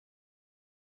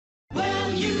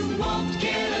you won't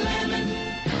get a lemon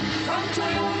from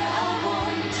Toyota of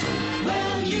Orange.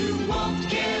 Well, you won't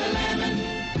get a lemon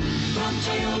from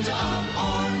Toyota of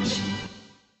Orange.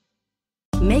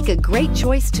 Make a great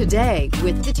choice today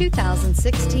with the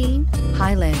 2016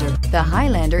 Highlander. The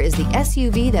Highlander is the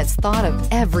SUV that's thought of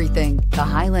everything. The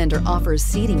Highlander offers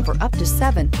seating for up to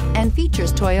 7 and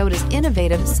features Toyota's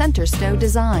innovative center stow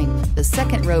design. The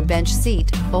second row bench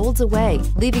seat folds away,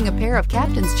 leaving a pair of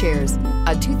captain's chairs.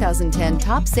 A 2010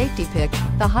 top safety pick,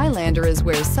 the Highlander is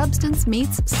where substance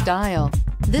meets style.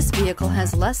 This vehicle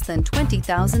has less than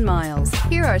 20,000 miles.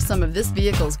 Here are some of this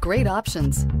vehicle's great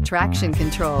options: traction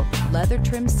control, leather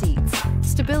trim seats,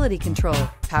 stability control,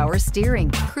 power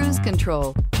steering, cruise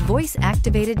control,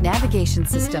 voice-activated navigation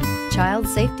system, child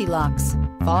safety locks,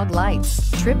 fog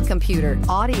lights, trip computer,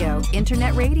 audio,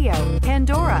 internet radio,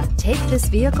 Pandora. Take this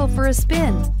vehicle for a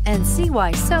spin and see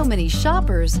why so many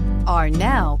shoppers are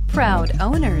now proud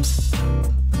owners.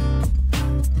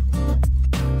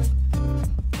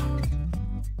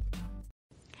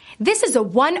 This is a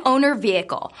one-owner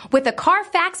vehicle with a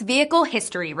Carfax Vehicle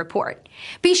History Report.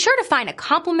 Be sure to find a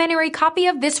complimentary copy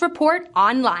of this report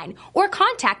online or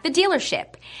contact the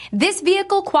dealership. This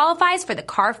vehicle qualifies for the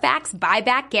Carfax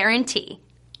Buyback Guarantee.